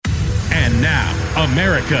Now,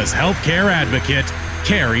 America's healthcare advocate,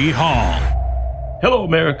 Carrie Hall. Hello,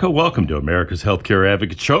 America. Welcome to America's Healthcare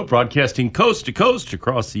Advocate Show, broadcasting coast to coast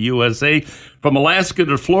across the USA, from Alaska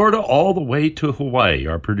to Florida, all the way to Hawaii.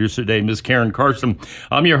 Our producer today, Ms. Karen Carson.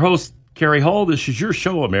 I'm your host, Carrie Hall. This is your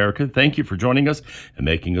show, America. Thank you for joining us and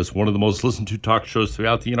making us one of the most listened to talk shows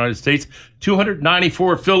throughout the United States.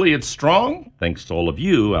 294 affiliates strong. Thanks to all of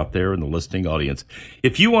you out there in the listening audience.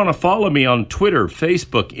 If you want to follow me on Twitter,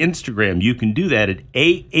 Facebook, Instagram, you can do that at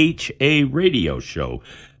AHA Radio Show.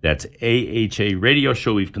 That's AHA Radio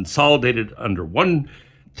Show. We've consolidated under one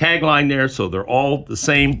tagline there, so they're all the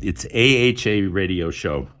same. It's AHA Radio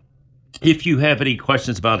Show. If you have any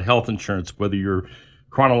questions about health insurance, whether you're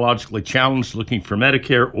chronologically challenged looking for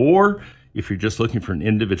Medicare, or if you're just looking for an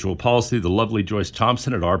individual policy, the lovely Joyce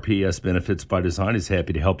Thompson at RPS Benefits by Design is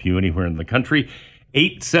happy to help you anywhere in the country.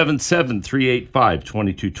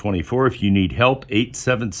 877-385-2224 if you need help.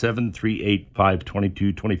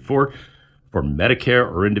 877-385-2224 for Medicare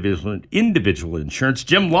or individual insurance.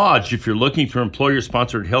 Jim Lodge, if you're looking for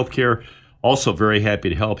employer-sponsored health care, also very happy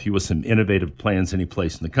to help you with some innovative plans any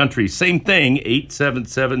place in the country. Same thing,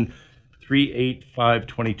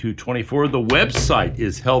 877-385-2224. The website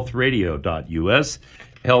is healthradio.us,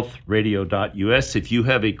 healthradio.us. If you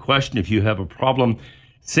have a question, if you have a problem,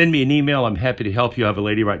 send me an email. I'm happy to help you. I have a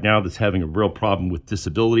lady right now that's having a real problem with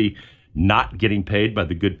disability, not getting paid by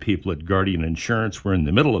the good people at Guardian Insurance. We're in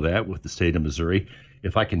the middle of that with the state of Missouri.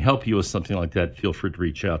 If I can help you with something like that, feel free to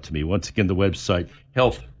reach out to me. Once again, the website,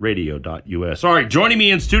 healthradio.us. All right, joining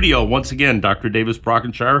me in studio once again, Dr. Davis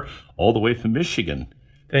Brockenshire, all the way from Michigan.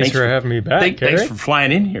 Thanks for having me back, Thanks for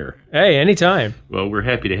flying in here. Hey, anytime. Well, we're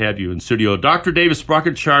happy to have you in studio. Dr. Davis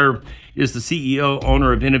Brockenshire is the CEO,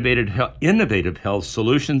 owner of Innovative Health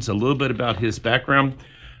Solutions. A little bit about his background.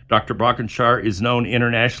 Dr. Brockenshire is known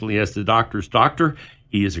internationally as the doctor's doctor.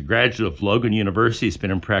 He is a graduate of Logan University. He's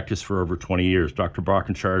been in practice for over 20 years. Dr.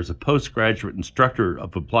 Brockenshire is a postgraduate instructor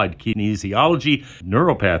of applied kinesiology,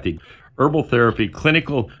 neuropathy, herbal therapy,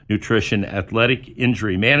 clinical nutrition, athletic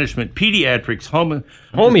injury management, pediatrics,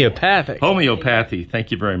 homeopathy.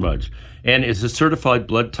 Thank you very much. And is a certified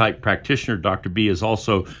blood type practitioner. Dr. B is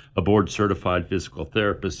also a board certified physical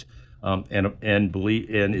therapist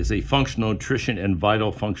and is a functional nutrition and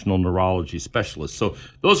vital functional neurology specialist. So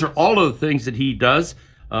those are all of the things that he does.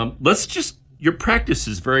 Your practice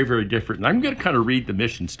is very, very different. And I'm going to kind of read the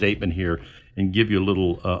mission statement here and give you a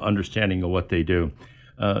little understanding of what they do.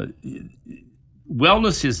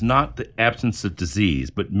 Wellness is not the absence of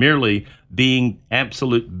disease, but merely being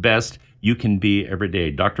absolute best you can be every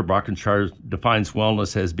day. Dr. Brockenshire defines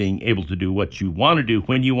wellness as being able to do what you want to do,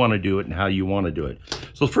 when you want to do it, and how you want to do it.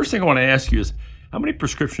 So the first thing I want to ask you is, how many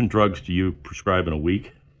prescription drugs do you prescribe in a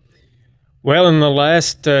week? Well, in the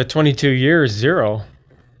last 22 years, 0.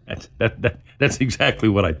 That's exactly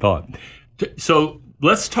what I thought. So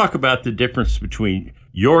let's talk about the difference between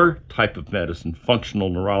your type of medicine, functional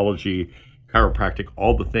neurology, chiropractic,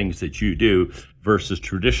 all the things that you do, versus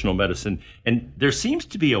traditional medicine. And there seems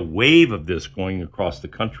to be a wave of this going across the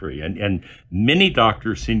country. And many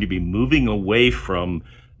doctors seem to be moving away from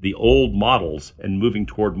the old models and moving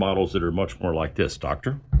toward models that are much more like this,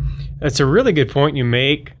 Doctor. That's a really good point you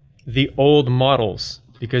make, the old models.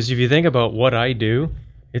 Because if you think about what I do,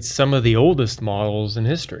 it's some of the oldest models in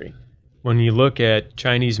history. When you look at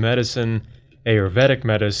Chinese medicine, Ayurvedic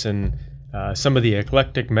medicine, some of the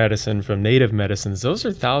eclectic medicine from native medicines, those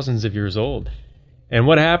are thousands of years old. And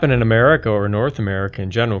what happened in America, or North America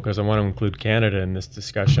in general, because I want to include Canada in this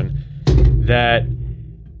discussion, that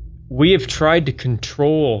we have tried to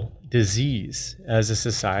control disease as a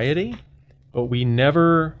society, but we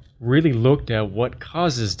never really looked at what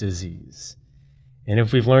causes disease. And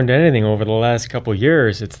if we've learned anything over the last couple of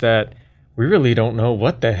years, it's that we really don't know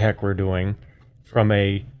what the heck we're doing from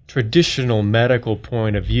a traditional medical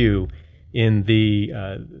point of view in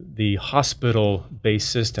the hospital-based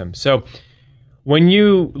system. So when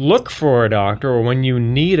you look for a doctor or when you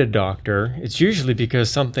need a doctor, it's usually because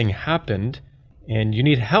something happened and you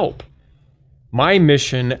need help. My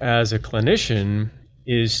mission as a clinician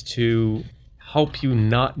is to help you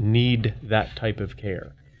not need that type of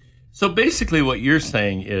care. So basically what you're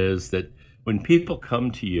saying is that when people come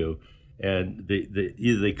to you and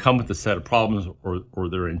either they come with a set of problems or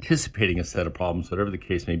they're anticipating a set of problems, whatever the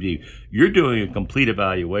case may be, you're doing a complete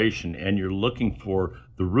evaluation and you're looking for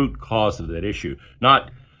the root cause of that issue.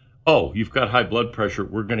 Not, oh, you've got high blood pressure,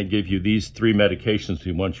 we're going to give you these 3 medications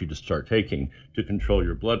we want you to start taking to control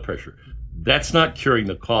your blood pressure. That's not curing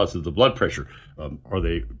the cause of the blood pressure. Are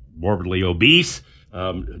they morbidly obese?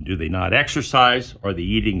 Do they not exercise? Are they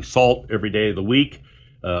eating salt every day of the week?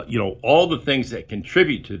 all the things that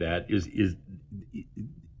contribute to that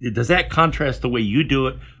does that contrast the way you do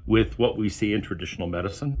it with what we see in traditional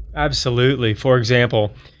medicine? Absolutely. For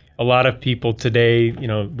example, a lot of people today,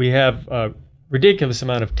 we have a ridiculous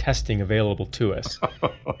amount of testing available to us.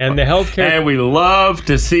 And the healthcare... And we love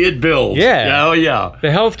to see it build. Yeah. Oh, yeah. The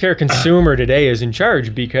healthcare consumer today is in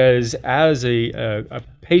charge because as a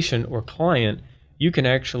patient or client, you can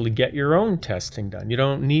actually get your own testing done. You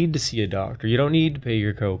don't need to see a doctor. You don't need to pay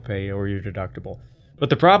your copay or your deductible. But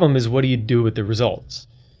the problem is, what do you do with the results?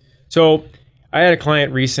 So I had a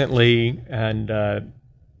client recently, and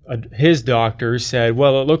his doctor said,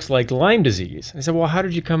 well, it looks like Lyme disease. I said, well, how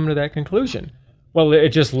did you come to that conclusion? Well, it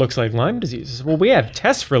just looks like Lyme disease. I said, well, we have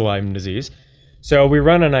tests for Lyme disease. So we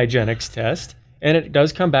run an IGeneX test, and it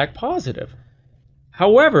does come back positive.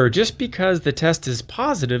 However, just because the test is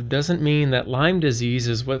positive doesn't mean that Lyme disease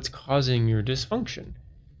is what's causing your dysfunction.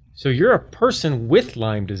 So you're a person with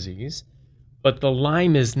Lyme disease, but the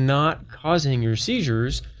Lyme is not causing your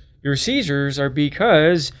seizures. Your seizures are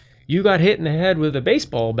because you got hit in the head with a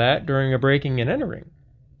baseball bat during a breaking and entering.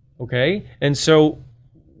 Okay? And so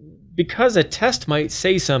because a test might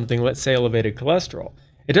say something, let's say elevated cholesterol,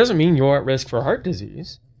 it doesn't mean you're at risk for heart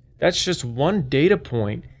disease. That's just one data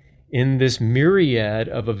point in this myriad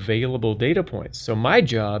of available data points. So my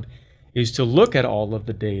job is to look at all of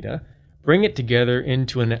the data, bring it together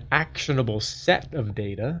into an actionable set of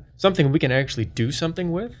data, something we can actually do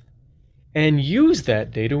something with, and use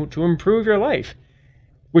that data to improve your life,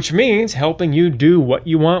 which means helping you do what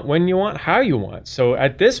you want, when you want, how you want. So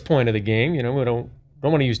at this point of the game, we don't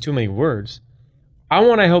want to use too many words. I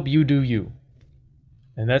want to help you do you.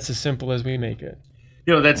 And that's as simple as we make it.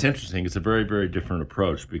 That's interesting. It's a very, very different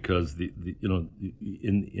approach because in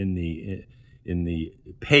the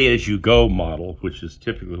pay-as-you-go model, which is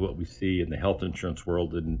typically what we see in the health insurance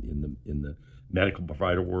world, in the medical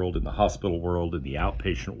provider world, in the hospital world, in the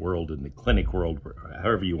outpatient world, in the clinic world,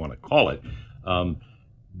 however you want to call it,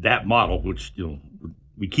 that model, which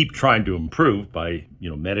we keep trying to improve by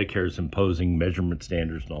Medicare's imposing measurement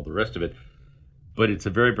standards and all the rest of it, but it's a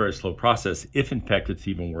very, very slow process, if in fact it's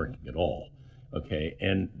even working at all. Okay,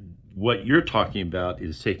 and what you're talking about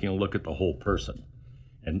is taking a look at the whole person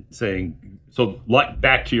and saying, so like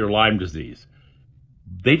back to your Lyme disease,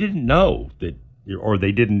 they didn't know that, or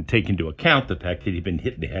they didn't take into account the fact that he'd been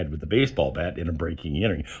hit in the head with a baseball bat in a breaking and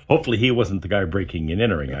entering. Hopefully he wasn't the guy breaking and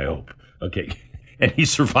entering, I hope. Okay, and he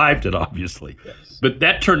survived it, obviously. Yes. But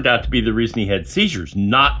that turned out to be the reason he had seizures.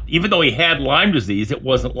 Not, even though he had Lyme disease, it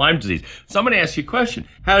wasn't Lyme disease. So I'm going to ask you a question.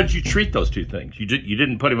 How did you treat those two things? You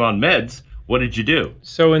didn't put him on meds. What did you do?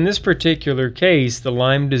 So in this particular case, the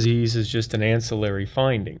Lyme disease is just an ancillary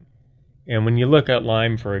finding. And when you look at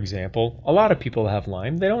Lyme, for example, a lot of people have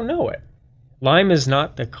Lyme. They don't know it. Lyme is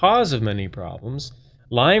not the cause of many problems.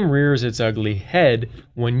 Lyme rears its ugly head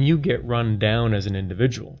when you get run down as an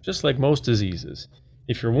individual, just like most diseases.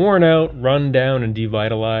 If you're worn out, run down and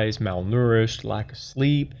devitalized, malnourished, lack of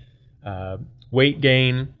sleep, weight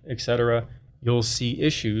gain, etc., you'll see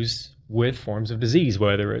issues with forms of disease,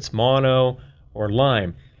 whether it's mono or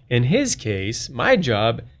Lyme. In his case, my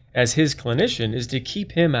job as his clinician is to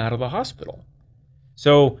keep him out of the hospital.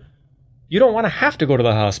 So you don't want to have to go to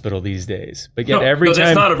the hospital these days, but yet every time...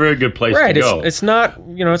 that's not a very good place to go. It's not,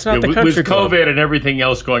 it's not the country with club. COVID and everything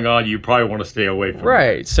else going on, you probably want to stay away from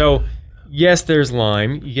it. So yes, there's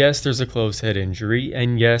Lyme, yes, there's a closed head injury,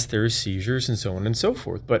 and yes, there's seizures and so on and so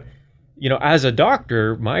forth. But as a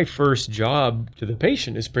doctor, my first job to the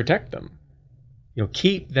patient is protect them.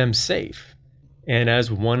 Keep them safe. And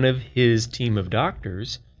as one of his team of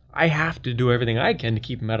doctors, I have to do everything I can to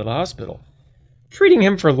keep him out of the hospital. Treating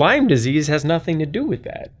him for Lyme disease has nothing to do with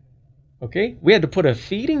that. Okay? We had to put a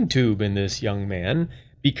feeding tube in this young man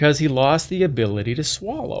because he lost the ability to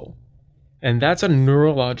swallow. And that's a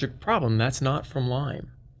neurologic problem. That's not from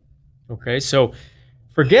Lyme. Okay? So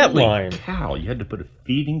forget Lyme. Cow, you had to put a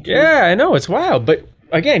feeding tube? Yeah, I know. It's wild. But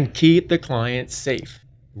again, keep the client safe.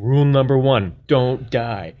 Rule number 1, don't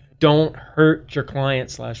die. Don't hurt your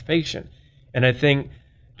client/patient. And I think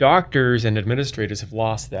doctors and administrators have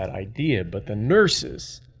lost that idea, but the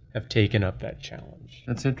nurses have taken up that challenge.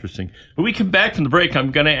 That's interesting. When we come back from the break,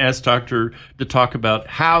 I'm going to ask Doctor to talk about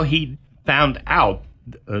how he found out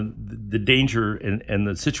the danger and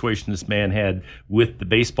the situation this man had with the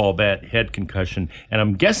baseball bat head concussion. And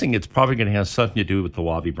I'm guessing it's probably going to have something to do with the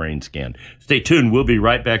Wavi brain scan. Stay tuned. We'll be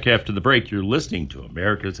right back after the break. You're listening to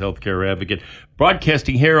America's Healthcare Advocate,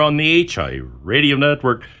 broadcasting here on the HI Radio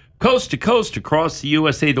Network, coast to coast across the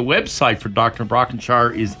USA. The website for Dr.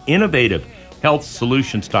 Brockenshire is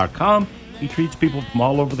innovativehealthsolutions.com. He treats people from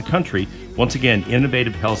all over the country. Once again,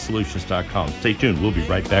 innovativehealthsolutions.com. Stay tuned. We'll be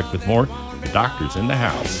right back with more The Doctors in the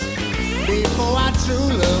House. Before our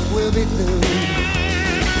true love will be through.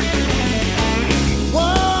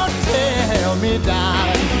 Whoa, tell me,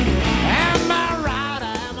 darling, am I right?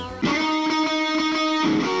 Am I right?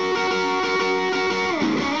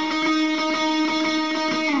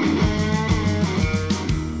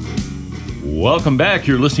 Welcome back.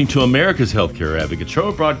 You're listening to America's Healthcare Advocate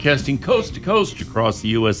Show, broadcasting coast to coast across the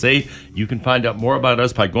USA. You can find out more about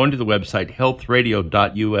us by going to the website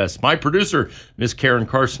healthradio.us. My producer, Miss Karen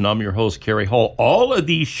Carson. I'm your host, Kerry Hall. All of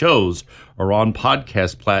these shows are on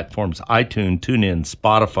podcast platforms: iTunes, TuneIn,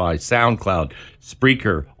 Spotify, SoundCloud,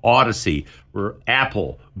 Spreaker, Odyssey. We're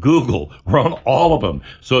Apple, Google. We're on all of them.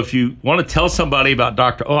 So if you want to tell somebody about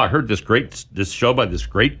I heard this show by this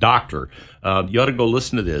great doctor, you ought to go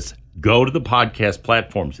listen to this. Go to the podcast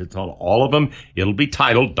platforms. It's on all of them. It'll be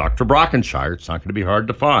titled Dr. Brockenshire. It's not going to be hard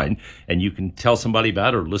to find. And you can tell somebody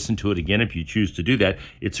about it or listen to it again if you choose to do that.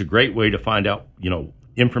 It's a great way to find out,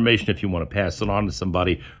 information if you want to pass it on to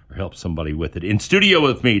somebody or help somebody with it. In studio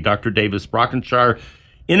with me, Dr. Davis Brockenshire.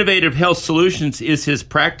 Innovative Health Solutions is his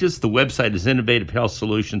practice. The website is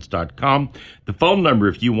innovativehealthsolutions.com. The phone number,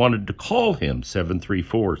 if you wanted to call him,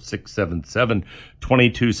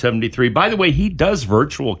 734-677-2273. By the way, he does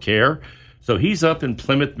virtual care. So he's up in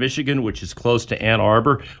Plymouth, Michigan, which is close to Ann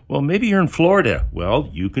Arbor. Well, maybe you're in Florida. Well,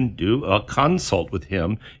 you can do a consult with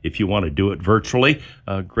him if you want to do it virtually.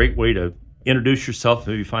 A great way to introduce yourself,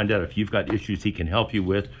 maybe find out if you've got issues he can help you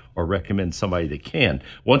with or recommend somebody that can.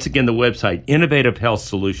 Once again, the website,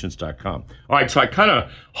 innovativehealthsolutions.com. All right, so I kind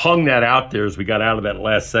of hung that out there as we got out of that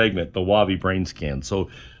last segment, the Wavi brain scan. So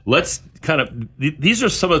let's these are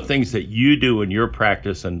some of the things that you do in your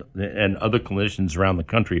practice and other clinicians around the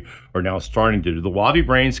country are now starting to do. The Wavi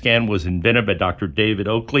brain scan was invented by Dr. David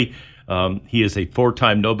Oakley. He is a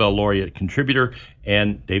 4-time Nobel laureate contributor,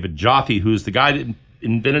 and David Jaffe, who's the guy that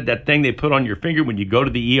invented that thing they put on your finger when you go to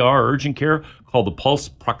the ER urgent care called the pulse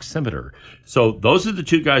oximeter. So those are the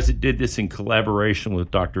two guys that did this in collaboration with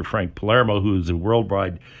Dr. Frank Palermo, who is a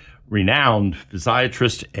worldwide renowned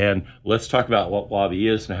physiatrist. And let's talk about what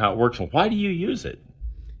Wavi is and how it works and why do you use it?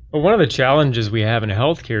 Well, one of the challenges we have in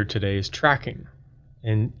healthcare today is tracking.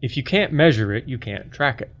 And if you can't measure it, you can't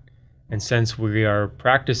track it. And since we are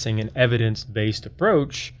practicing an evidence-based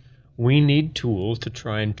approach, we need tools to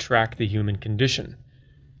try and track the human condition.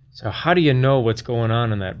 So how do you know what's going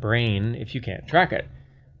on in that brain if you can't track it?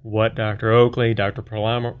 What Dr. Oakley, Dr.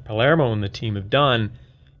 Palermo, and the team have done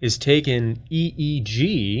is taken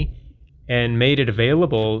EEG and made it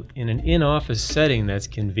available in an in-office setting that's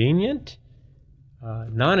convenient,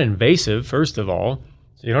 non-invasive, first of all.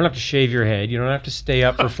 So you don't have to shave your head. You don't have to stay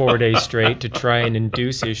up for 4 days straight to try and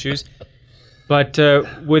induce issues. But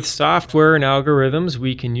with software and algorithms,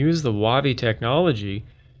 we can use the Wavi technology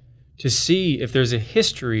to see if there's a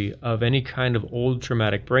history of any kind of old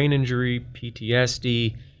traumatic brain injury,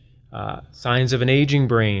 PTSD, signs of an aging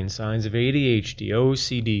brain, signs of ADHD,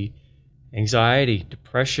 OCD, anxiety,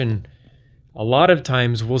 depression. A lot of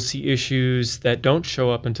times we'll see issues that don't show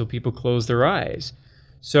up until people close their eyes.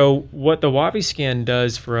 So what the Wavi scan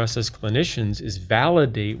does for us as clinicians is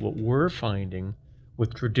validate what we're finding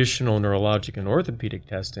with traditional neurologic and orthopedic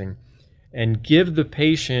testing and give the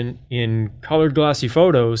patient in colored glossy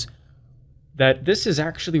photos that this is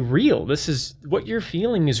actually real. This is what you're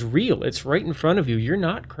feeling is real. It's right in front of you. You're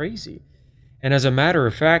not crazy. And as a matter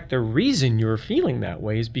of fact, the reason you're feeling that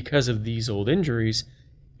way is because of these old injuries,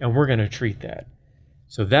 and we're going to treat that.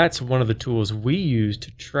 So that's one of the tools we use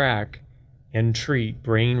to track and treat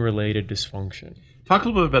brain-related dysfunction. Talk a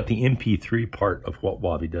little bit about the MP3 part of what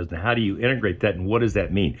Wavi does, and how do you integrate that, and what does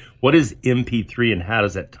that mean? What is MP3, and how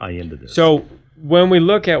does that tie into this? So when we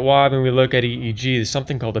look at Wavi and we look at EEG, there's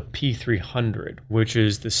something called a P300, which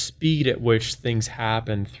is the speed at which things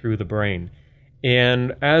happen through the brain.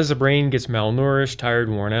 And as the brain gets malnourished, tired,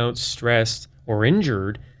 worn out, stressed, or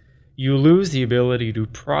injured, you lose the ability to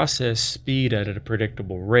process speed at a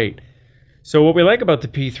predictable rate. So what we like about the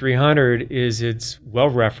P300 is it's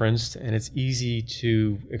well-referenced and it's easy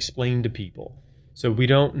to explain to people. So we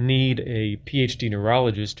don't need a PhD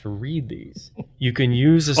neurologist to read these. You can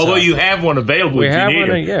use this. Although you have one available if you need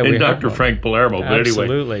it. Yeah, and Dr. Frank Palermo. But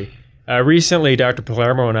absolutely. Anyway. Recently, Dr.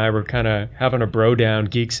 Palermo and I were kind of having a bro-down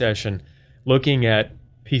geek session looking at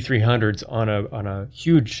P300s on a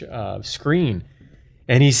huge screen.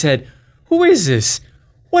 And he said, "Who is this?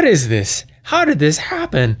 What is this? How did this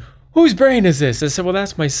happen? Whose brain is this?" I said, "Well,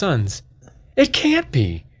 that's my son's." "It can't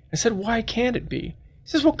be." I said, "Why can't it be?" He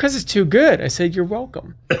says, "Well, because it's too good." I said, "You're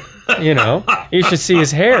welcome." You should see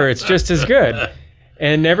his hair. It's just as good.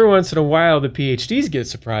 And every once in a while, the PhDs get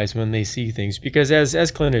surprised when they see things because as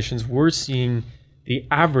clinicians, we're seeing the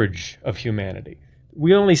average of humanity.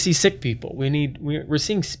 We only see sick people. We're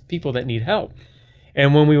seeing people that need help.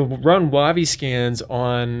 And when we run WAVI scans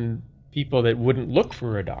on people that wouldn't look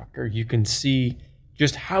for a doctor, you can see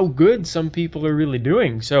just how good some people are really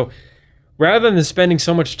doing. So rather than spending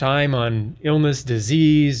so much time on illness,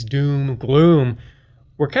 disease, doom, gloom,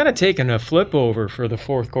 we're kind of taking a flip over for the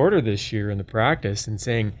fourth quarter this year in the practice and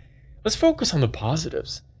saying, let's focus on the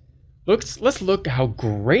positives. Let's look at how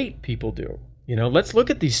great people do. Let's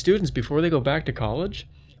look at these students before they go back to college.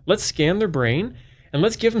 Let's scan their brain and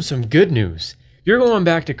let's give them some good news. You're going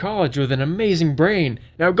back to college with an amazing brain.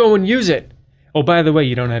 Now go and use it. Oh, by the way,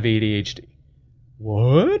 you don't have ADHD.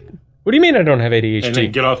 What? What do you mean I don't have ADHD? And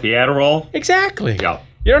then get off the Adderall? Exactly. Yeah.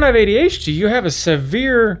 You don't have ADHD. You have a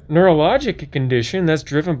severe neurologic condition that's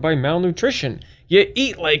driven by malnutrition. You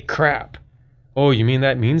eat like crap. Oh, you mean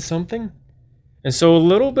that means something? And so a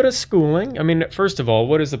little bit of schooling. I mean, first of all,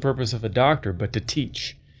 what is the purpose of a doctor but to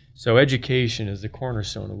teach? So education is the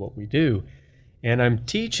cornerstone of what we do. And I'm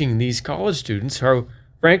teaching these college students who,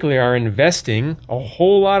 frankly, are investing a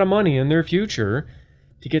whole lot of money in their future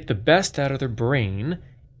to get the best out of their brain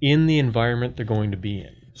in the environment they're going to be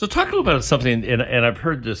in. So talk a little about something, and I've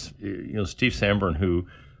heard this, Steve Sanborn, who,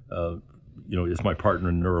 is my partner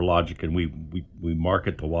in Neurologic, and we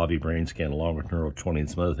market the WAVI brain scan along with Neuro20 and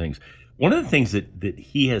some other things. One of the things that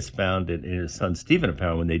he has found and his son Stephen have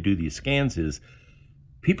found when they do these scans is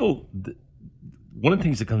one of the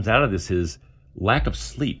things that comes out of this is lack of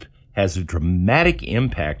sleep has a dramatic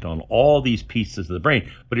impact on all these pieces of the brain,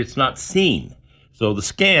 but it's not seen. So the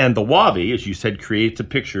scan, the WAVI, as you said, creates a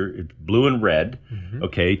picture. It's blue and red. Mm-hmm.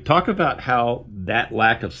 Okay, talk about how that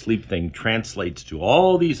lack of sleep thing translates to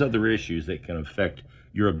all these other issues that can affect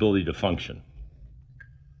your ability to function.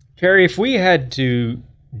 Carrie, if we had to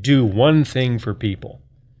do one thing for people,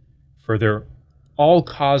 for their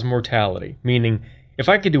all-cause mortality, meaning if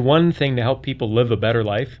I could do one thing to help people live a better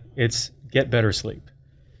life, it's get better sleep.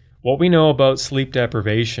 What we know about sleep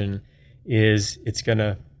deprivation is it's going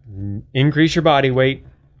to increase your body weight.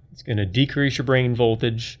 It's going to decrease your brain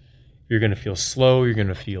voltage. You're going to feel slow. You're going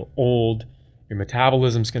to feel old. Your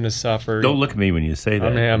metabolism's going to suffer. Don't look at me when you say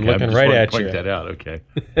that. I'm looking right at you. Point that out. Okay.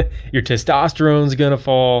 Your testosterone's going to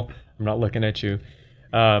fall. I'm not looking at you.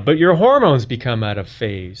 But your hormones become out of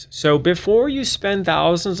phase. So before you spend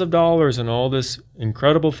thousands of dollars on all this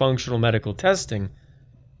incredible functional medical testing,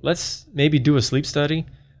 let's maybe do a sleep study.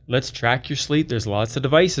 Let's track your sleep. There's lots of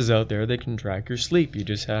devices out there that can track your sleep. You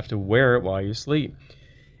just have to wear it while you sleep.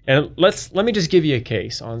 And let me just give you a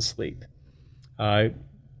case on sleep.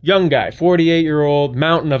 Young guy, 48-year-old,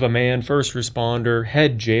 mountain of a man, first responder,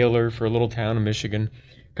 head jailer for a little town in Michigan,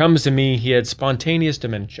 comes to me. He had spontaneous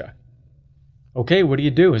dementia. Okay, what do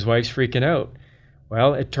you do? His wife's freaking out.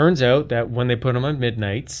 Well, it turns out that when they put him on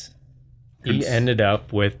midnights, he ended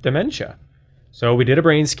up with dementia. So we did a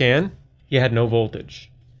brain scan. He had no voltage.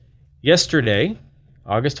 Yesterday,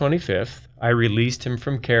 August 25th, I released him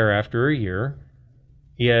from care after a year.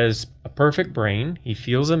 He has a perfect brain. He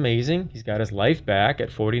feels amazing. He's got his life back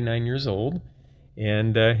at 49 years old.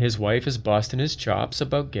 And his wife is busting his chops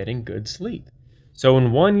about getting good sleep. So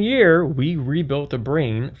in 1 year, we rebuilt the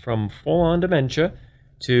brain from full-on dementia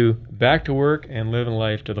to back to work and living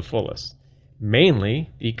life to the fullest, mainly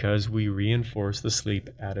because we reinforce the sleep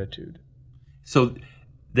attitude. So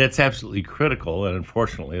that's absolutely critical, and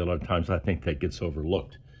unfortunately, a lot of times I think that gets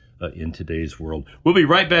overlooked in today's world. We'll be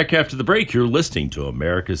right back after the break. You're listening to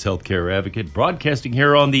America's Healthcare Advocate, broadcasting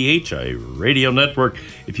here on the HI Radio Network.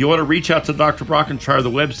 If you want to reach out to Dr. Brockenshire,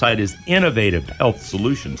 the website is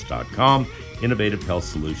innovativehealthsolutions.com,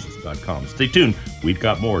 innovativehealthsolutions.com. Stay tuned. We've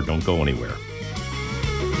got more. Don't go anywhere.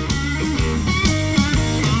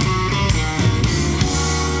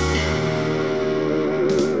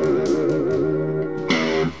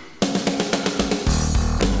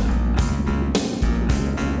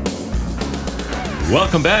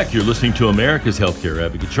 Welcome back. You're listening to America's Healthcare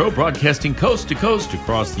Advocate Show, broadcasting coast to coast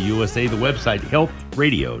across the USA. The website,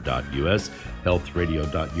 healthradio.us,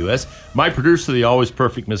 healthradio.us. My producer, the always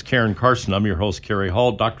perfect Miss Karen Carson. I'm your host, Kerry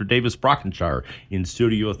Hall. Dr. Davis Brockenshire in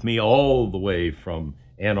studio with me all the way from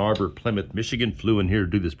Ann Arbor, Plymouth, Michigan. Flew in here to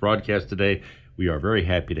do this broadcast today. We are very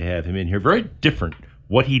happy to have him in here. Very different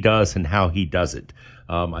what he does and how he does it.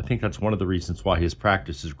 I think that's one of the reasons why his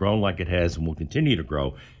practice has grown like it has and will continue to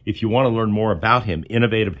grow. If you want to learn more about him,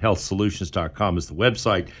 innovativehealthsolutions.com is the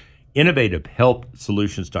website,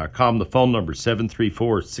 innovativehealthsolutions.com. The phone number is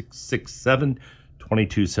 734-667-2273,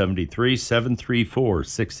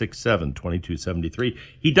 734-667-2273.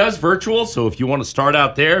 He does virtual, so if you want to start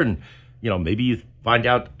out there and maybe you find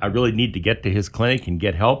out I really need to get to his clinic and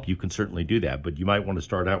get help, you can certainly do that. But you might want to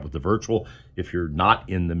start out with the virtual if you're not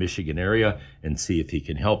in the Michigan area and see if he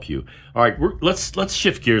can help you. All right, let's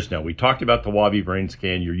shift gears now. We talked about the Wabi brain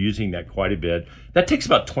scan. You're using that quite a bit. That takes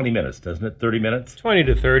about 20 minutes, doesn't it? 30 minutes? 20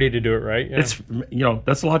 to 30 to do it right. Yeah. It's,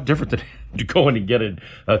 that's a lot different than to go in and get a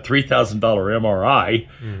 $3,000 MRI.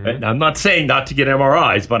 And I'm not saying not to get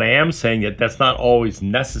MRIs, but I am saying that that's not always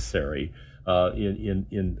necessary.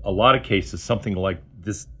 In a lot of cases, something like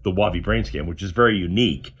this, the Wabi brain scan, which is very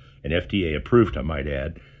unique and FDA approved, I might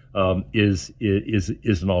add, is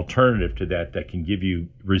an alternative to that can give you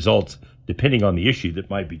results depending on the issue that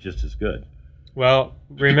might be just as good. Well,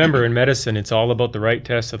 remember, in medicine, it's all about the right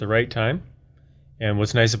test at the right time. And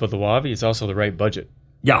what's nice about the Wabi is also the right budget.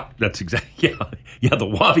 Yeah, that's exactly. Yeah. The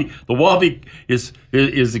Wabi is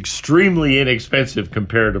extremely inexpensive,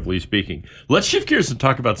 comparatively speaking. Let's shift gears and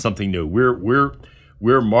talk about something new.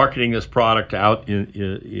 We're marketing this product out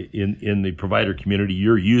in the provider community.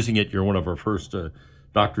 You're using it. You're one of our first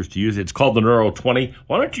doctors to use it. It's called the Neuro 20.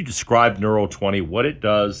 Why don't you describe Neuro 20, what it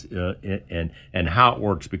does, and how it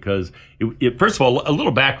works? Because first of all, a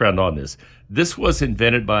little background on this. This was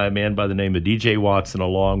invented by a man by the name of DJ Watson,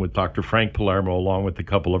 along with Dr. Frank Palermo, along with a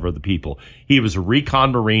couple of other people. He was a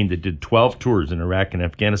recon Marine that did 12 tours in Iraq and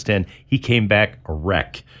Afghanistan. He came back a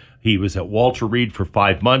wreck. He was at Walter Reed for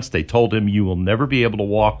 5 months. They told him, you will never be able to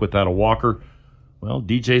walk without a walker. Well,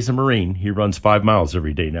 DJ's a Marine. He runs 5 miles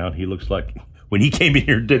every day now. He looks like, when he came in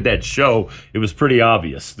here and did that show, it was pretty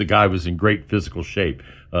obvious. The guy was in great physical shape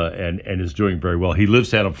and is doing very well. He lives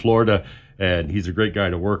down in Florida, and he's a great guy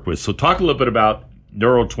to work with. So talk a little bit about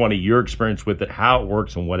Neuro 20, your experience with it, how it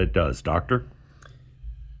works, and what it does. Doctor?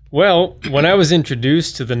 Well, when I was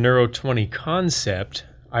introduced to the Neuro 20 concept,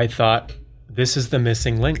 I thought, this is the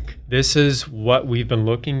missing link. This is what we've been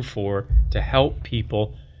looking for to help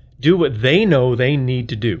people do what they know they need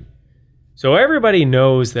to do. So everybody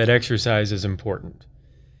knows that exercise is important.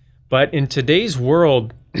 But in today's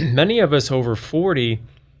world, many of us over 40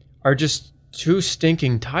 are just too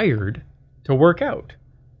stinking tired to work out.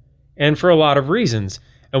 And for a lot of reasons.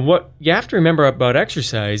 And what you have to remember about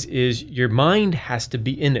exercise is your mind has to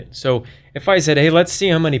be in it. So if I said, hey, let's see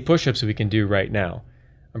how many push-ups we can do right now,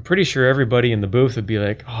 I'm pretty sure everybody in the booth would be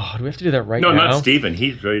like, oh, do we have to do that right now? No, not Stephen.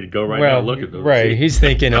 He's ready to go now. Look at those. Right. He's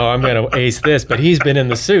thinking, oh, I'm going to ace this, but he's been in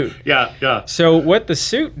the suit. Yeah. So what the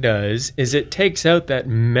suit does is it takes out that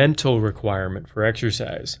mental requirement for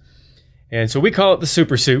exercise. And so we call it the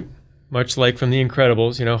super suit, much like from The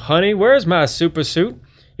Incredibles. Honey, where's my super suit?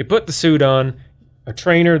 You put the suit on. A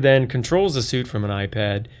trainer then controls the suit from an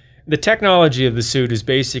iPad. The technology of the suit is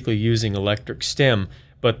basically using electric stim.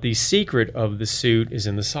 But the secret of the suit is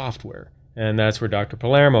in the software. And that's where Dr.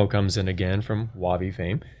 Palermo comes in again from Wabi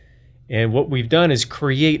fame. And what we've done is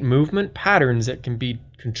create movement patterns that can be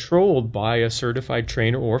controlled by a certified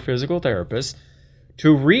trainer or physical therapist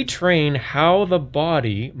to retrain how the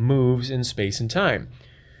body moves in space and time.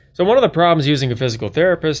 So one of the problems using a physical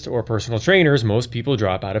therapist or personal trainer is most people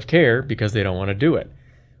drop out of care because they don't want to do it.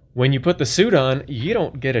 When you put the suit on, you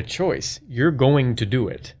don't get a choice. You're going to do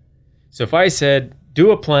it. So if I said,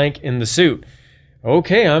 do a plank in the suit.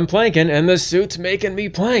 Okay, I'm planking, and the suit's making me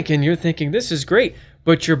plank, and you're thinking, this is great,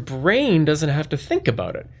 but your brain doesn't have to think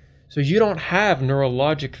about it. So you don't have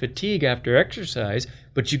neurologic fatigue after exercise,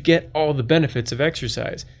 but you get all the benefits of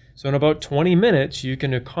exercise. So in about 20 minutes, you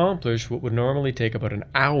can accomplish what would normally take about an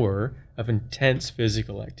hour of intense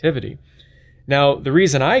physical activity. Now, the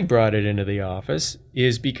reason I brought it into the office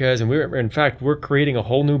is because, and we're creating a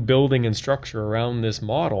whole new building and structure around this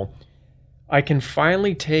model. I can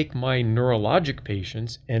finally take my neurologic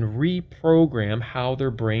patients and reprogram how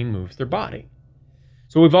their brain moves their body.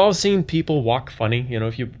 So we've all seen people walk funny.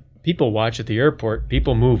 If people watch at the airport,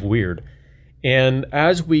 people move weird. And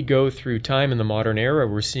as we go through time in the modern era,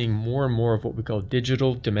 we're seeing more and more of what we call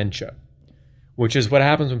digital dementia, which is what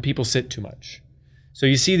happens when people sit too much. So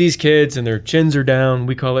you see these kids and their chins are down.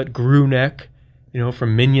 We call it Gru neck,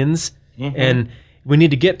 from Minions. Mm-hmm. And we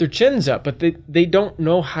need to get their chins up, but they don't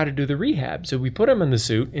know how to do the rehab. So we put them in the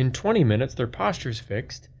suit. In 20 minutes, their posture's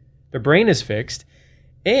fixed, their brain is fixed,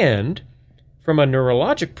 and from a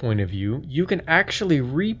neurologic point of view, you can actually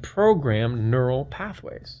reprogram neural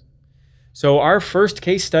pathways. So our first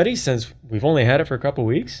case study, since we've only had it for a couple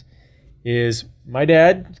weeks, is my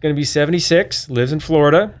dad is going to be 76, lives in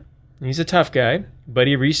Florida. He's a tough guy, but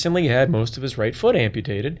he recently had most of his right foot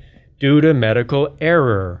amputated due to medical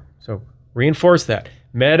error. So reinforce that.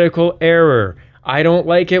 Medical error. I don't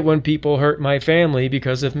like it when people hurt my family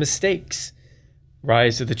because of mistakes.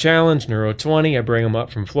 Rise to the challenge, Neuro 20. I bring him up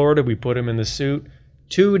from Florida. We put him in the suit.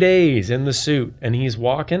 2 days in the suit, and he's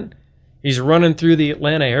walking. He's running through the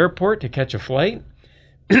Atlanta airport to catch a flight.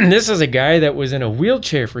 This is a guy that was in a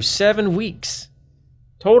wheelchair for 7 weeks,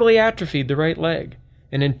 totally atrophied the right leg.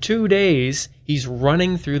 And in 2 days, he's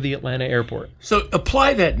running through the Atlanta airport. So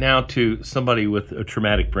apply that now to somebody with a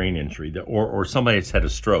traumatic brain injury, or somebody that's had a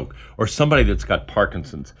stroke, or somebody that's got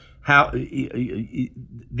Parkinson's.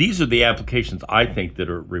 These are the applications I think that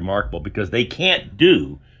are remarkable because they can't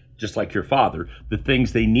do, just like your father, the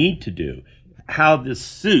things they need to do. How this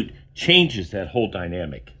suit changes that whole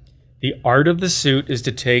dynamic. The art of the suit is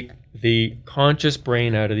to take the conscious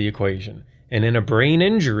brain out of the equation. And in a brain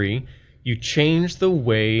injury, you change the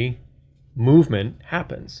way movement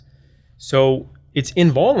happens. So it's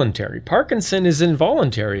involuntary. Parkinson is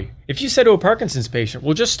involuntary. If you said to a Parkinson's patient,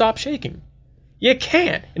 well, just stop shaking, you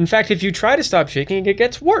can't. In fact, if you try to stop shaking, it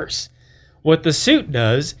gets worse. What the suit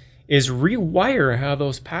does is rewire how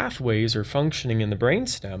those pathways are functioning in the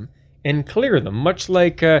brainstem and clear them, much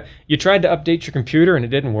like you tried to update your computer and it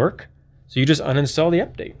didn't work. So you just uninstall the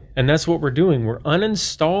update. And that's what we're doing. We're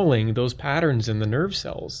uninstalling those patterns in the nerve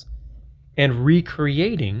cells and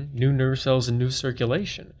recreating new nerve cells and new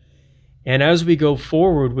circulation. And as we go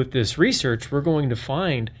forward with this research, we're going to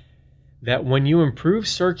find that when you improve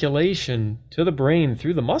circulation to the brain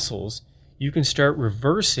through the muscles, you can start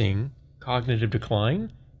reversing cognitive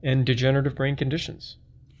decline and degenerative brain conditions.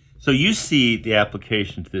 So you see the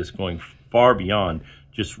application to this going far beyond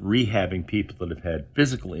just rehabbing people that have had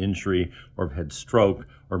physical injury or have had stroke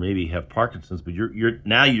or maybe have Parkinson's, but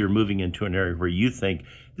you're moving into an area where you think,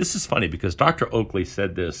 this is funny because Dr. Oakley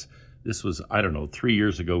said this was, 3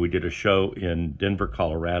 years ago, we did a show in Denver,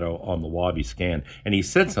 Colorado on the Wabi scan, and he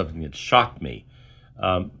said something that shocked me.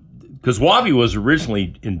 Because Wabi was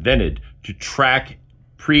originally invented to track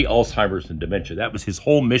pre-Alzheimer's and dementia. That was his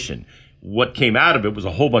whole mission. What came out of it was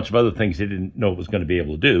a whole bunch of other things he didn't know it was going to be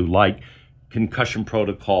able to do, like concussion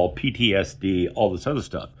protocol, PTSD, all this other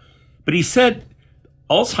stuff. But he said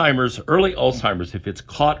early Alzheimer's, if it's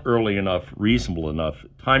caught early enough, reasonable enough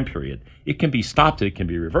time period, it can be stopped and it can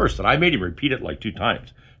be reversed. And I made him repeat it like 2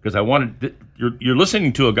 times because I wanted, you're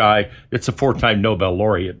listening to a guy that's a 4-time Nobel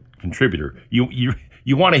laureate contributor.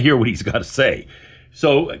 You want to hear what he's got to say.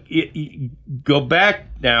 So go back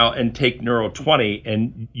now and take Neuro 20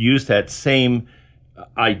 and use that same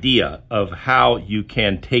idea of how you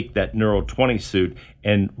can take that Neuro 20 suit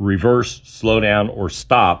and reverse, slow down, or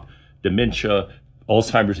stop dementia,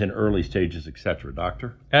 Alzheimer's in early stages, et cetera.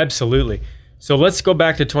 Doctor? Absolutely. So let's go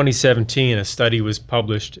back to 2017. A study was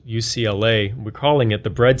published at UCLA. We're calling it the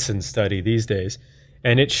Bredson study these days.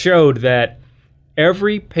 And it showed that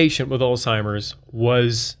every patient with Alzheimer's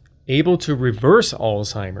was able to reverse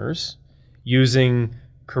Alzheimer's using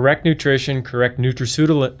correct nutrition, correct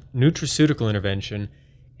nutraceutical intervention,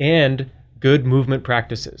 and good movement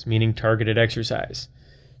practices, meaning targeted exercise.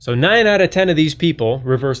 So 9 out of 10 of these people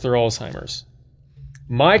reverse their Alzheimer's.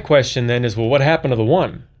 My question then is, well, what happened to the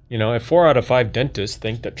one? If 4 out of 5 dentists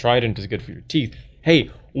think that Trident is good for your teeth,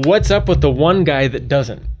 hey, what's up with the one guy that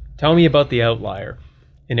doesn't? Tell me about the outlier.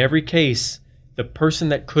 In every case, the person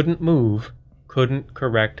that couldn't move couldn't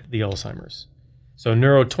correct the Alzheimer's. So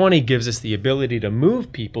Neuro 20 gives us the ability to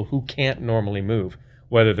move people who can't normally move,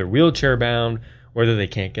 whether they're wheelchair bound, whether they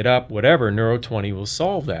can't get up, whatever. Neuro 20 will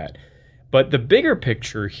solve that. But the bigger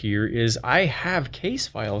picture here is I have case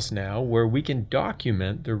files now where we can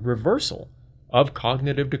document the reversal of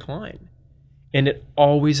cognitive decline. And it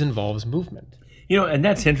always involves movement. And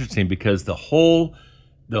that's interesting because the whole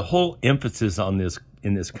emphasis on this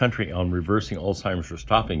in this country on reversing Alzheimer's or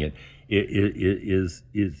stopping it is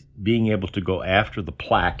being able to go after the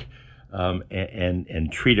plaque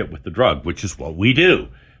and treat it with the drug, which is what we do.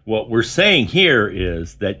 What we're saying here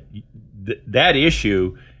is that that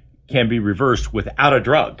issue can be reversed without a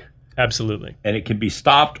drug. Absolutely. And it can be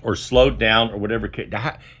stopped or slowed down or whatever.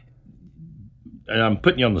 And I'm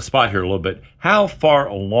putting you on the spot here a little bit. How far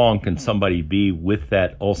along can somebody be with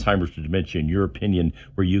that Alzheimer's or dementia, in your opinion,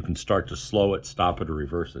 where you can start to slow it, stop it, or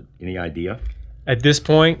reverse it? Any idea? At this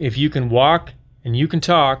point, if you can walk and you can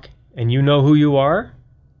talk and you know who you are,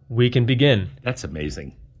 we can begin. That's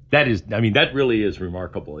amazing. That really is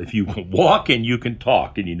remarkable. If you can walk and you can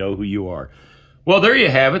talk and you know who you are. Well, there you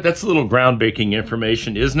have it. That's a little groundbreaking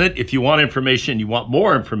information, isn't it? If you want information, you want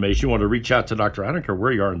more information, you want to reach out to Dr. I don't care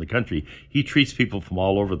where you are in the country. He treats people from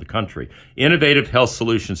all over the country.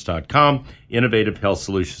 InnovativeHealthSolutions.com,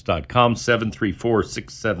 InnovativeHealthSolutions.com,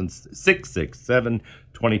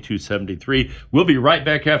 734-667-2273. We'll be right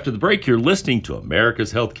back after the break. You're listening to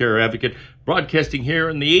America's Healthcare Advocate, broadcasting here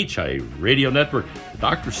on the HIA Radio Network. The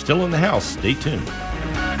doctor's still in the house. Stay tuned.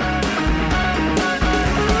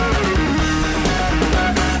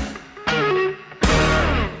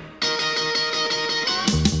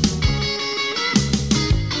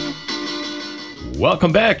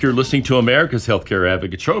 Welcome back. You're listening to America's Healthcare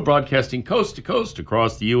Advocate Show, broadcasting coast to coast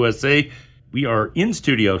across the USA. We are in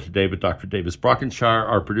studio today with Dr. Davis Brockenshire,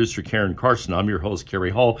 our producer, Karen Carson. I'm your host,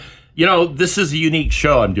 Kerry Hall. You know, this is a unique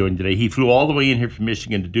show I'm doing today. He flew all the way in here from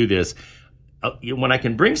Michigan to do this. When I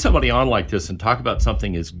can bring somebody on like this and talk about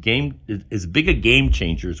something as big a game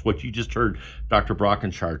changer as what you just heard Dr.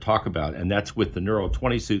 Brockenshire talk about, and that's with the Neuro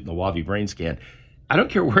 20 suit and the Wavi brain scan. I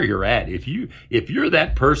don't care where you're at. If you're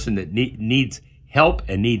that person that needs help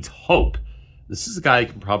and needs hope, this is a guy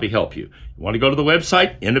who can probably help you. You want to go to the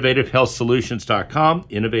website, innovativehealthsolutions.com,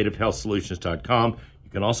 innovativehealthsolutions.com. You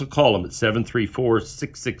can also call him at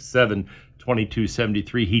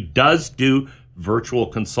 734-667-2273. He does do virtual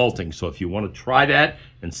consulting, so if you want to try that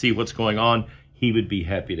and see what's going on, he would be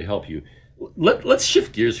happy to help you. Let's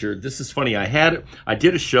shift gears here. This is funny. I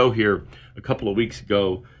did a show here a couple of weeks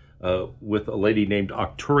ago with a lady named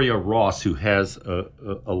Octuria Ross, who has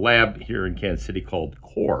a lab here in Kansas City called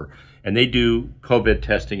CORE, and they do COVID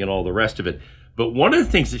testing and all the rest of it. But one of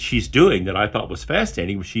the things that she's doing that I thought was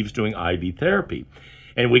fascinating was she was doing IV therapy.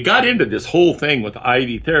 And we got into this whole thing with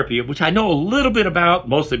IV therapy, which I know a little bit about,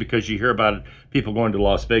 mostly because you hear about it, people going to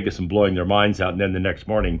Las Vegas and blowing their minds out, and then the next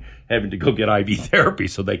morning having to go get IV therapy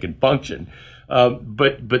so they can function.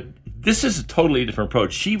 But this is a totally different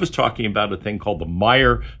approach. She was talking about a thing called the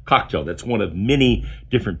Meyer cocktail. That's one of many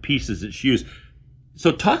different pieces that she used.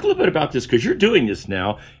 So talk a little bit about this, because you're doing this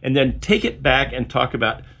now, and then take it back and talk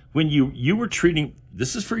about when you were treating.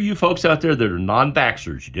 This is for you folks out there that are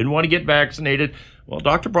non-vaxxers. You didn't want to get vaccinated. Well,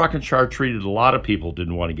 Dr. Brockenshire treated a lot of people who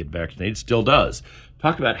didn't want to get vaccinated, still does.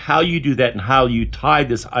 Talk about how you do that and how you tie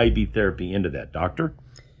this IV therapy into that, Doctor.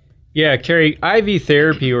 Yeah, Kerry, IV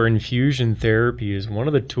therapy or infusion therapy is one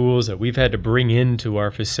of the tools that we've had to bring into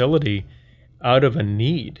our facility out of a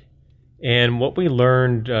need. And what we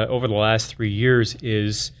learned over the last 3 years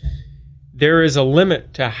is there is a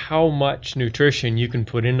limit to how much nutrition you can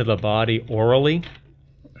put into the body orally.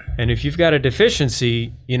 And if you've got a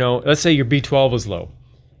deficiency, let's say your B12 is low,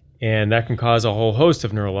 and that can cause a whole host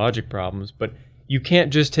of neurologic problems, but you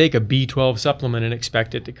can't just take a B12 supplement and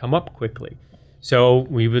expect it to come up quickly. So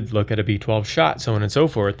we would look at a B12 shot, so on and so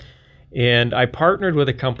forth. And I partnered with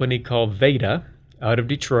a company called Veda out of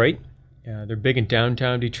Detroit. They're big in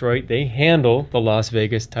downtown Detroit. They handle the Las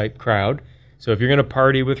Vegas type crowd. So if you're going to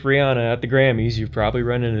party with Rihanna at the Grammys, you've probably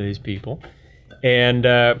run into these people. And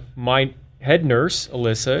my head nurse,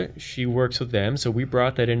 Alyssa, she works with them. So we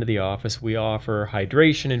brought that into the office. We offer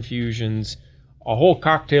hydration infusions, a whole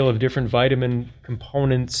cocktail of different vitamin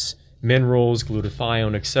components, minerals,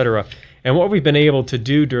 glutathione, etc. And what we've been able to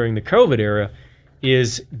do during the COVID era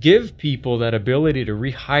is give people that ability to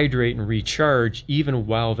rehydrate and recharge even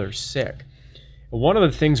while they're sick. One of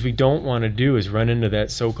the things we don't want to do is run into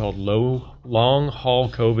that so-called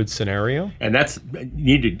long-haul COVID scenario. And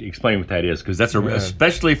you need to explain what that is, because that's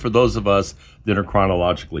especially for those of us that are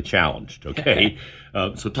chronologically challenged, okay?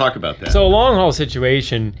 So talk about that. So a long-haul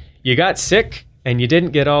situation, you got sick and you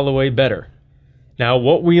didn't get all the way better. Now,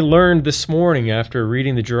 what we learned this morning after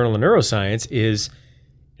reading the Journal of Neuroscience is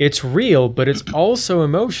it's real, but it's also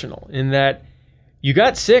emotional in that you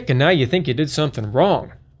got sick and now you think you did something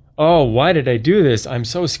wrong. Oh, why did I do this? I'm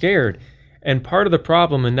so scared. And part of the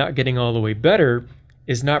problem in not getting all the way better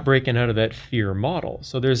is not breaking out of that fear model.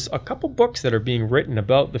 So there's a couple books that are being written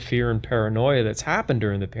about the fear and paranoia that's happened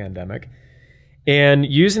during the pandemic. And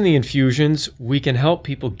using the infusions, we can help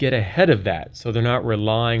people get ahead of that so they're not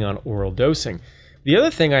relying on oral dosing. The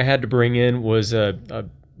other thing I had to bring in was a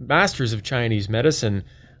master's of Chinese medicine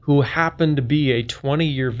who happened to be a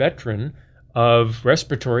 20-year veteran of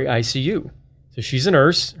respiratory ICU. So she's a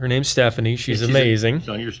nurse. Her name's Stephanie. She's amazing. She's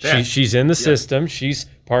on your staff. She's in the system. She's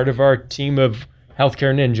part of our team of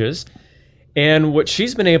healthcare ninjas. And what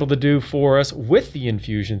she's been able to do for us with the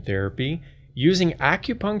infusion therapy, using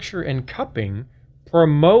acupuncture and cupping,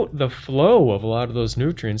 promote the flow of a lot of those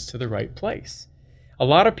nutrients to the right place. A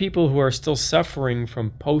lot of people who are still suffering from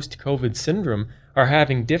post-COVID syndrome are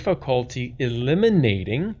having difficulty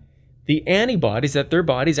eliminating the antibodies that their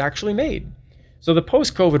bodies actually made. So the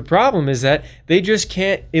post-COVID problem is that they just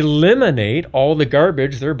can't eliminate all the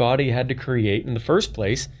garbage their body had to create in the first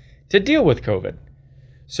place to deal with COVID.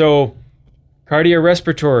 So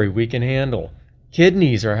cardiorespiratory, we can handle.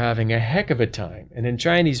 Kidneys are having a heck of a time. And in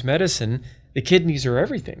Chinese medicine, the kidneys are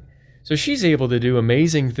everything. So she's able to do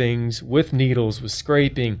amazing things with needles, with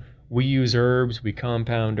scraping. We use herbs, we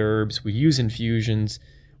compound herbs, we use infusions.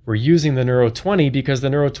 We're using the Neuro 20 because the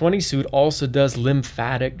Neuro 20 suit also does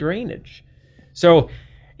lymphatic drainage. So,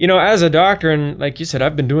 as a doctor, and like you said,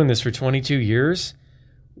 I've been doing this for 22 years,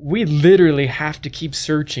 we literally have to keep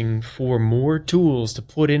searching for more tools to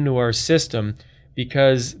put into our system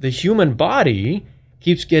because the human body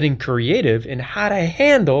keeps getting creative in how to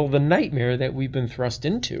handle the nightmare that we've been thrust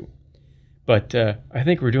into. But I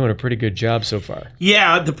think we're doing a pretty good job so far.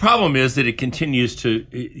 Yeah, the problem is that it continues to,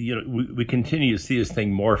 we continue to see this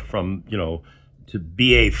thing morph from, to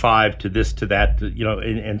BA5 to this to that,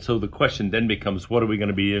 and so the question then becomes, what are we going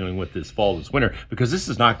to be dealing with this fall, this winter? Because this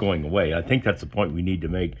is not going away. I think that's the point we need to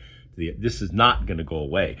make. This is not going to go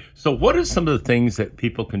away. So what are some of the things that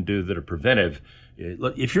people can do that are preventive?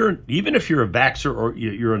 If you're a vaxxer or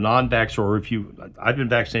you're a non-vaxxer, or I've been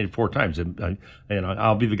vaccinated 4 times, and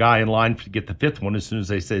I'll be the guy in line to get the 5th one as soon as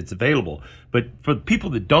they say it's available. But for the people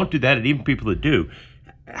that don't do that, and even people that do,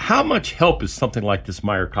 how much help is something like this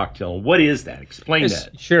Meyer cocktail? And what is that? Explain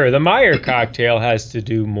that. Sure. The Meyer cocktail has to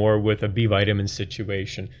do more with a B vitamin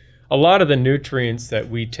situation. A lot of the nutrients that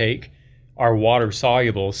we take are water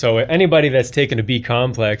soluble. So anybody that's taken a B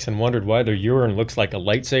complex and wondered why their urine looks like a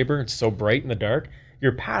lightsaber, it's so bright in the dark,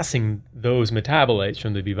 you're passing those metabolites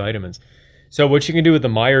from the B vitamins. So what you can do with the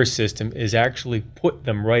Meyer system is actually put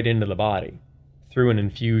them right into the body through an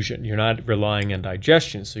infusion. You're not relying on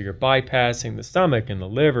digestion, so you're bypassing the stomach and the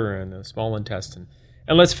liver and the small intestine.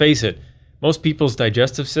 And let's face it, most people's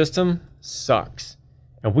digestive system sucks,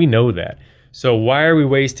 and we know that. So why are we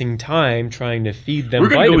wasting time trying to feed them vitamins? We're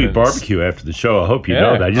going to go eat barbecue after the show. I hope you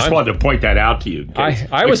know that. I just wanted to point that out to you.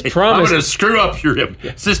 I was promised... I'm going to screw up your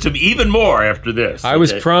system even more after this. I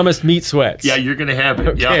was promised meat sweats. Yeah, you're going to have it.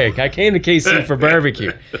 Okay, yeah. I came to KC for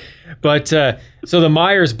barbecue. But so the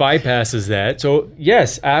Myers bypasses that. So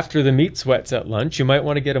yes, after the meat sweats at lunch, you might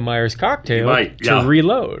want to get a Myers cocktail to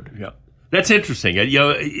reload. Yeah, that's interesting.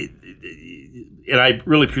 And I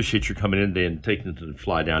really appreciate you coming in today and taking the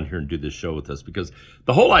fly down here and do this show with us, because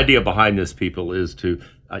the whole idea behind this, people, is to,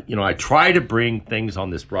 I try to bring things on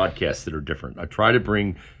this broadcast that are different. I try to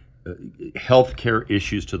bring healthcare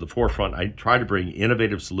issues to the forefront. I try to bring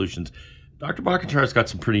innovative solutions. Dr. Brockenshire's got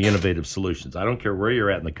some pretty innovative solutions. I don't care where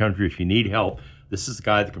you're at in the country. If you need help, this is a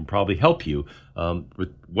guy that can probably help you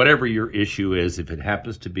with whatever your issue is. If it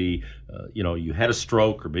happens to be, you had a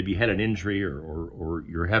stroke, or maybe you had an injury, or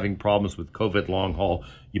you're having problems with COVID long haul,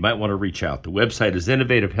 you might want to reach out. The website is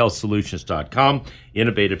innovativehealthsolutions.com,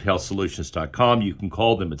 innovativehealthsolutions.com. You can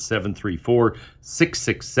call them at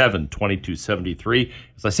 734-667-2273.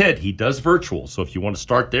 As I said, he does virtual, so if you want to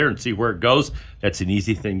start there and see where it goes, that's an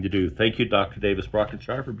easy thing to do. Thank you, Dr. Davis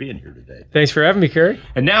Brockenshire, for being here today. Thanks for having me, Kerry.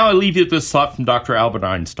 And now I leave you with this thought from Dr. Albert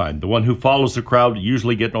Einstein: the one who follows the crowd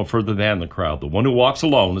usually get no further than the crowd. The one who walks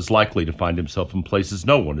alone is likely to find himself in places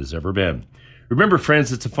no one has ever been. Remember,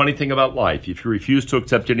 friends, it's a funny thing about life. If you refuse to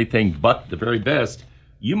accept anything but the very best,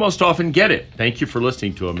 you most often get it. Thank you for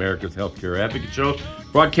listening to America's Healthcare Advocate Show,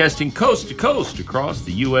 broadcasting coast to coast across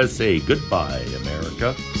the USA. Goodbye,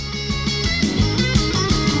 America.